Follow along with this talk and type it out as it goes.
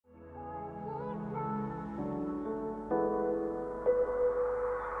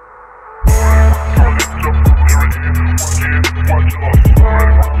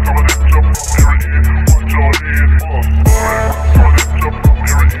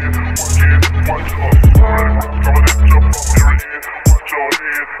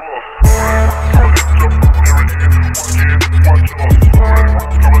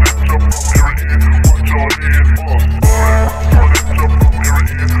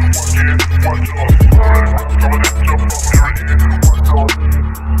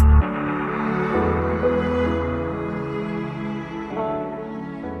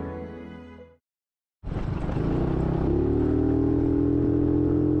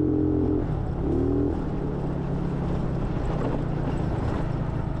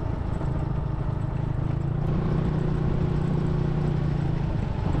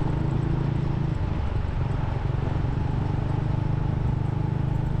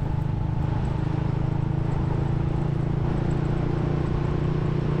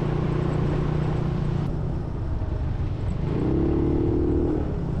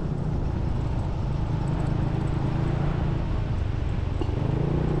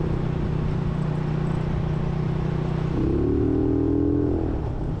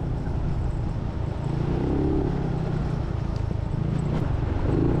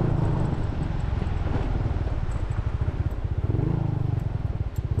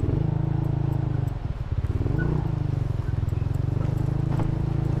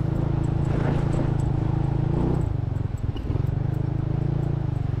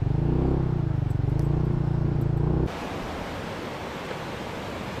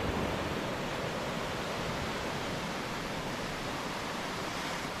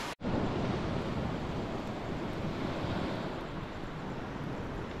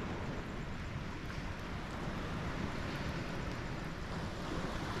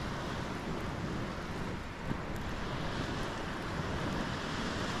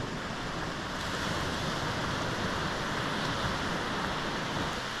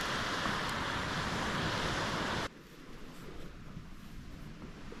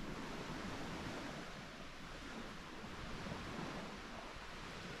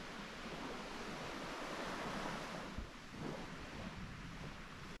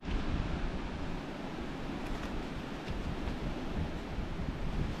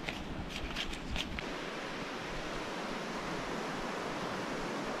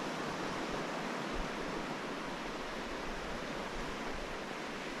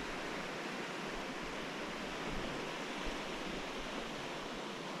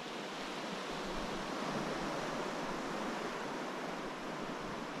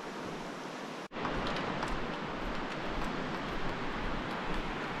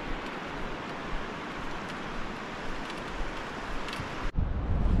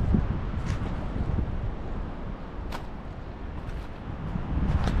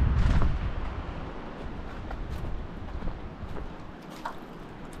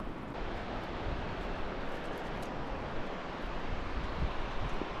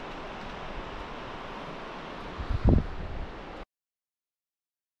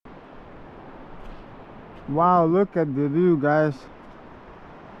Wow, look at the view, guys.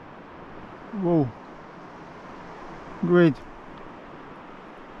 Whoa, great.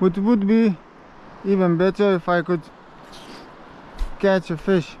 It would be even better if I could catch a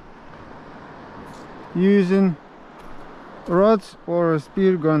fish using rods or a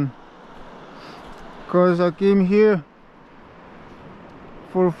spear gun, because I came here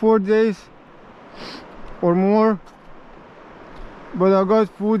for 4 days or more, but I got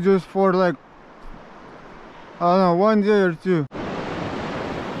food just for like, I don't know, 1 day or two.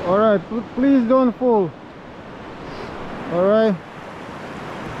 Alright, please don't fall. Alright,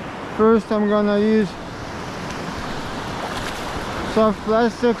 first I'm gonna use soft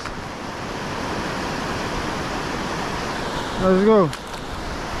plastics. Let's go.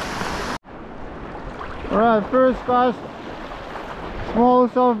 Alright, first cast, small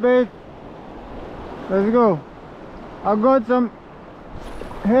soft bait. Let's go. I got some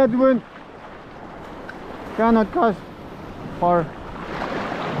headwind, cannot cast far.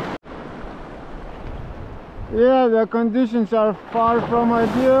 Yeah, the conditions are far from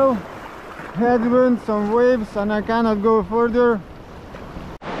ideal. Headwind, some waves, and I cannot go further.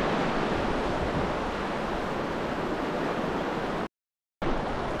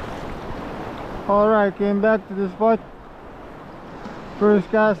 Alright, came back to the spot. First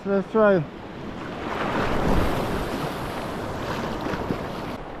cast, let's try.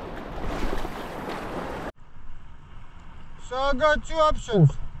 So I got two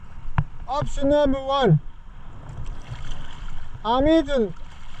options. Option number one, I'm eating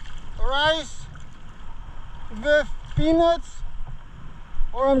rice with peanuts,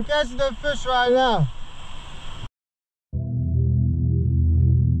 or I'm catching the fish right now.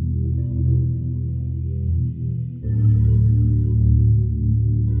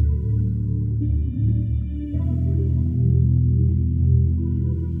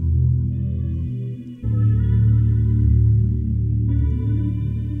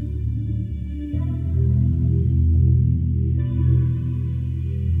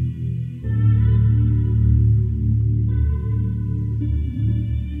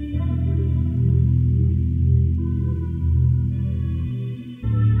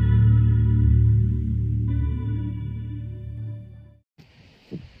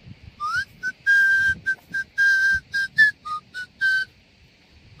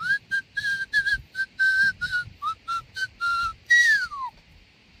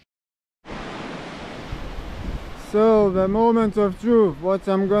 the moment of truth, what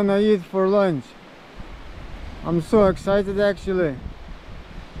I'm gonna eat for lunch. I'm so excited actually,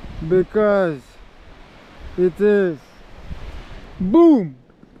 because it is boom!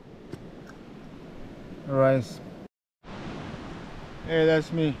 Rice. Hey,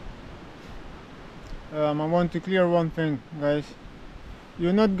 that's me. I want to clear one thing, guys.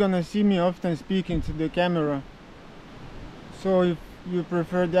 You're not gonna see me often speaking to the camera, so if you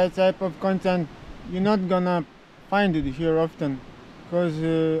prefer that type of content, you're not gonna find it here often, because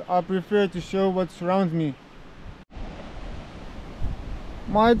I prefer to show what surrounds me.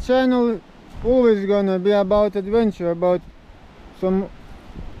 My channel always gonna be about adventure, about some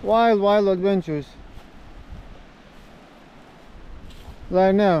wild adventures.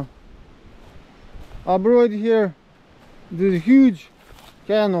 Like now, I brought here this huge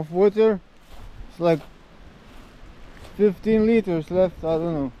can of water. It's like 15 liters left, I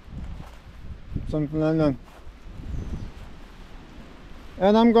don't know, something like that.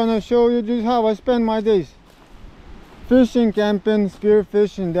 And I'm gonna show you just how I spend my days. Fishing, camping,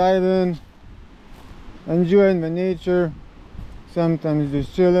 spearfishing, diving, enjoying the nature, sometimes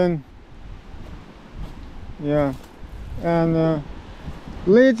just chilling. Yeah. And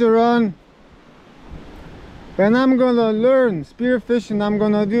later on, when I'm gonna learn spearfishing, I'm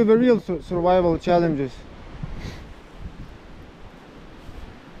gonna do the real survival challenges.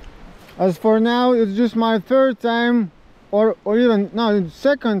 As for now, it's just my third time, or even no,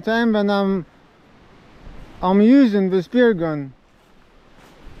 second time when I'm using the spear gun.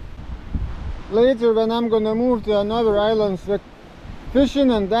 Later, when I'm gonna move to another island, the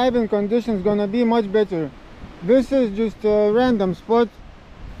fishing and diving conditions gonna be much better. This is just a random spot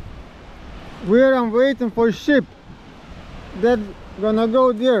where I'm waiting for ship that's gonna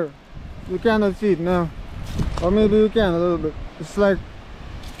go there. You cannot see it now, or maybe you can a little bit. It's like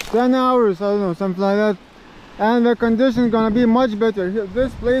 10 hours, I don't know, something like that, and the conditions gonna be much better.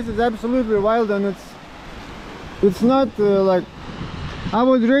 This place is absolutely wild, and it's not like, I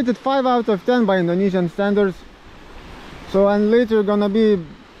would rate it 5 out of 10 by Indonesian standards. So, and later gonna be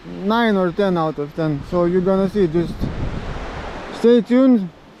 9 or 10 out of 10. So you're gonna see, just stay tuned.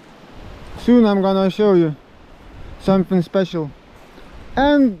 Soon I'm gonna show you something special.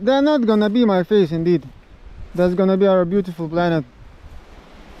 And they're not gonna be my face indeed. That's gonna be our beautiful planet.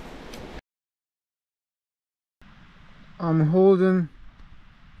 I'm holding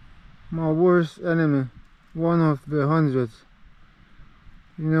my worst enemy, one of the hundreds.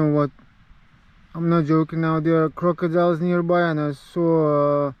 You know what? I'm not joking now. There are crocodiles nearby, and I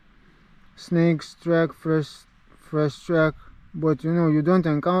saw snakes track, fresh track. But you know, you don't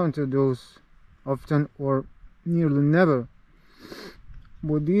encounter those often, or nearly never.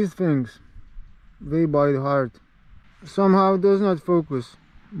 But these things, they bite hard. Somehow does not focus.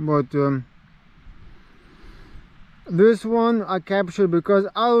 But this one I captured because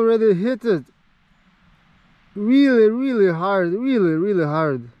I already hit it really hard, really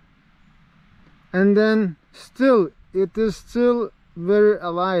hard. And then still, it is still very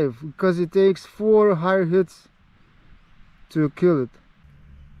alive, because it takes 4 hard hits to kill it.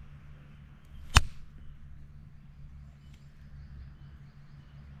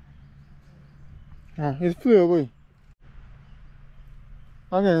 It flew away.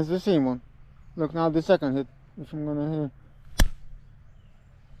 Again, it's the same one. Look, now the second hit, if I'm gonna hit.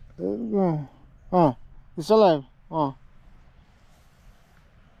 There we go. Oh, it's alive. Oh.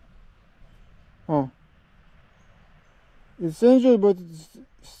 It's injured, but it's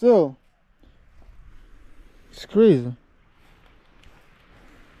still, it's crazy.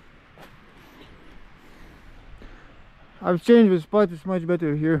 I've changed the spot, it's much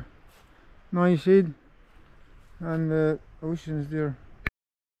better here. Nice shade, and the ocean is there.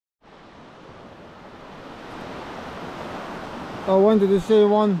 I wanted to say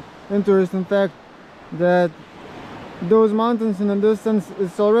one interesting fact, that those mountains in the distance,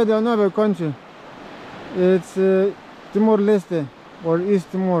 it's already another country. It's Timor-Leste, or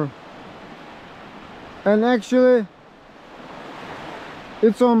East Timor. And actually,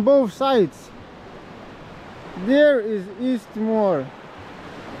 it's on both sides. There is East Timor,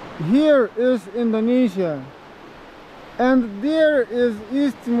 here is Indonesia, and there is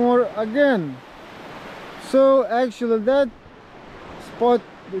East Timor again. So actually that spot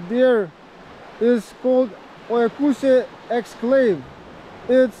there is called Oyakuse Exclave.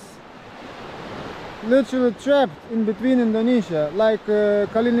 It's literally trapped in between Indonesia, like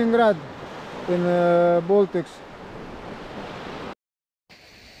Kaliningrad in Baltics.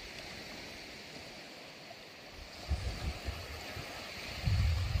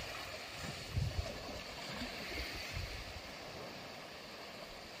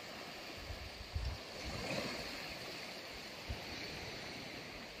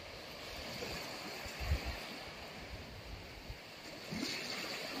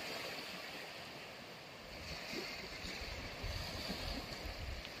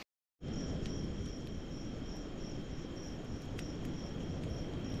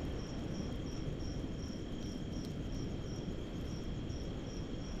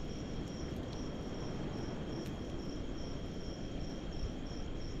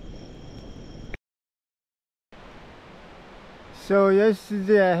 So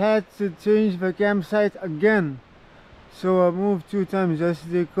yesterday I had to change the campsite again. So I moved 2 times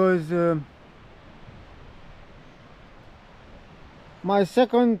yesterday because my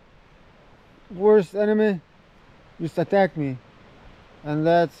second worst enemy just attacked me, and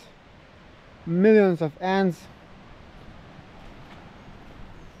that's millions of ants.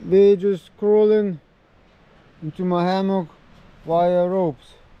 They just crawling into my hammock via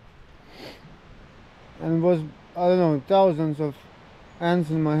ropes, and was, I don't know, thousands of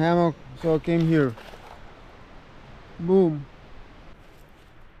ants in my hammock. So I came here. Boom.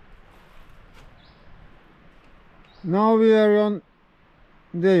 Now we are on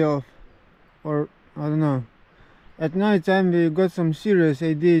day off, or I don't know. At night time we got some serious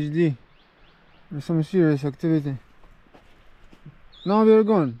ADHD or some serious activity. Now we are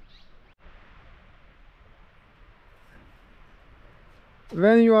gone.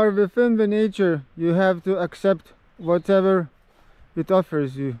 When you are within the nature, you have to accept whatever it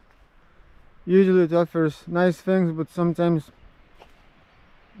offers you. Usually it offers nice things, but sometimes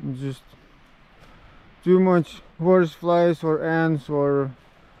just too much horseflies or ants or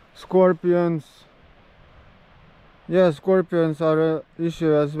scorpions. Yeah, scorpions are an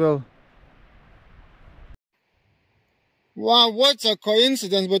issue as well. Wow, what a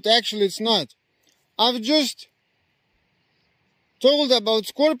coincidence, but actually it's not. I've just told about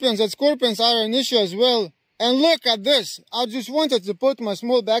scorpions, that scorpions are an issue as well. And look at this. I just wanted to put my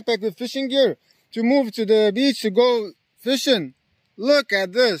small backpack with fishing gear to move to the beach to go fishing. Look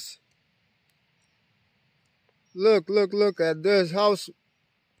at this. Look at this house.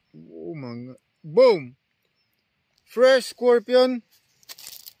 Oh my God. Boom. Fresh scorpion.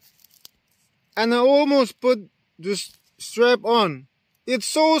 And I almost put this strap on. It's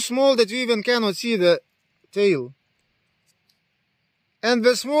so small that you even cannot see the tail. And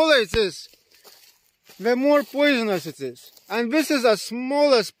the smaller it is, the more poisonous it is. And this is as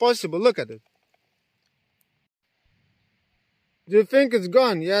small as possible. Look at it. Do you think it's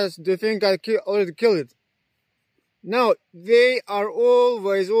gone? Yes. Do you think I already killed it? No, they are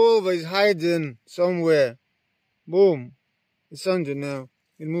always hiding somewhere. Boom. It's under now.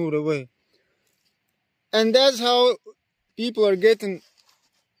 It moved away. And that's how people are getting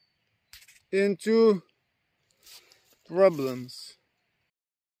into problems.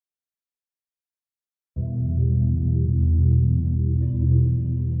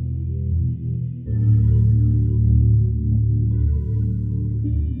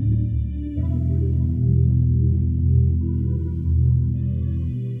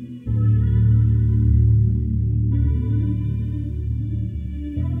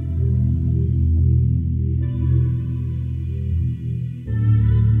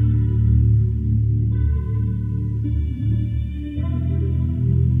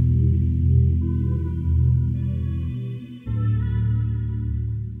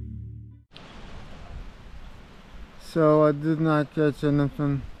 So I did not catch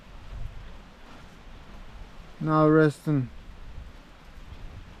anything. Now resting.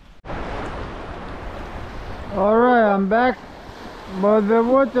 Alright, I'm back, but the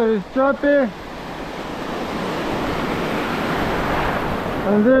water is choppy.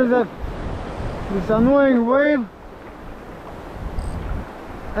 And there's this annoying wave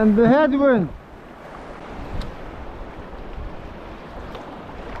and the headwind.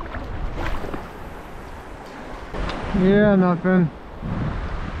 Yeah, nothing.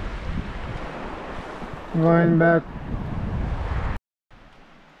 Going back.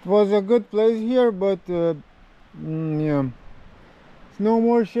 It was a good place here, but yeah, it's no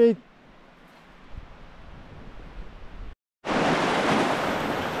more shade.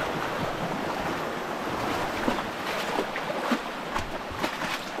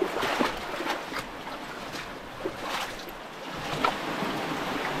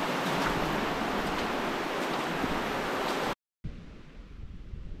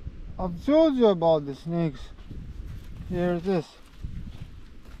 I've told you about the snakes. Here it is.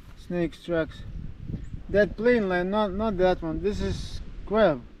 Snake tracks. That plain line, not that one. This is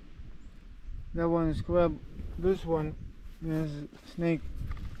crab. That one is crab. This one is snake.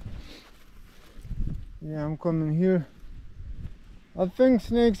 Yeah, I'm coming here. I think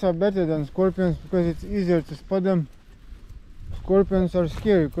snakes are better than scorpions because it's easier to spot them. Scorpions are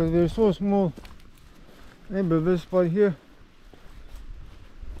scary because they're so small. Maybe this spot here.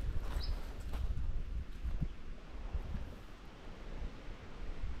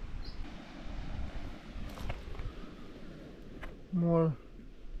 More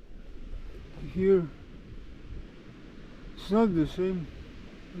here. It's not the same.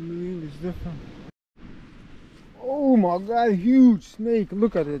 I believe it's different. Oh my God, huge snake.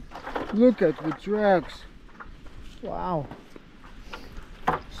 Look at it. Look at the tracks. Wow.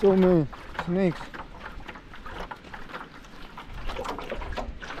 So many snakes.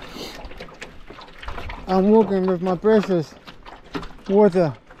 I'm walking with my precious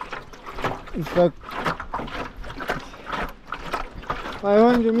water. It's like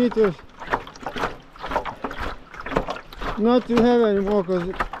 500 meters. Not too heavy anymore because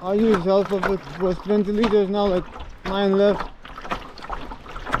I used half of it. It was 20 liters, now like 9 left.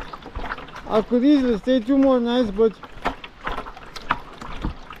 I could easily stay 2 more nights, but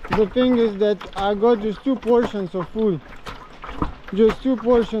the thing is that I got just 2 portions of food. Just 2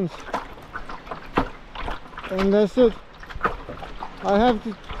 portions. And that's it. I have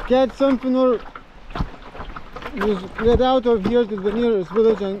to catch something or just get out of here to the nearest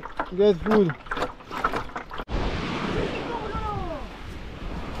village and get food.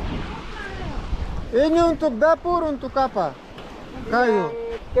 Ini untuk dapur, untuk apa? Kayu.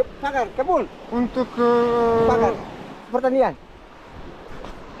 Pagar, kebun. Untuk Pagar, pertanian.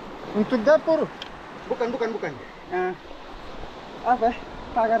 Untuk dapur. Bukan. Apa?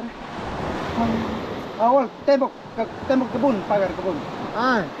 Pagar. Awal tembok kebun, pagar kebun.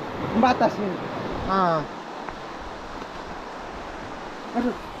 Ah, Pembatas ini. ah.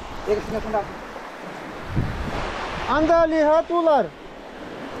 Aduh, ya kesini pun. Anda lihat ular?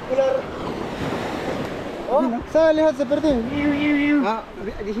 Ular. Oh, saya lihat seperti ini.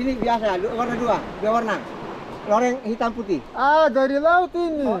 Di sini biasa, warna dua warna. Loreng hitam putih. Ah, dari laut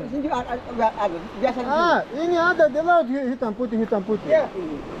ini. Oh, di sini juga ada, biasa di sini. Ah, ini ada di laut hitam putih. Ya,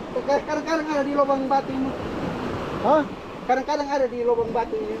 kadang-kadang ada di lubang batu ini. Hah? Kadang-kadang ada di lubang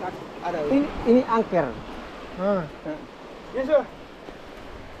batu ini ada. Ini angker. Ah. Yes, sir.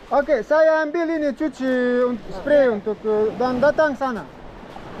 Oke, saya ambil ini cuci spray untuk dan datang sana.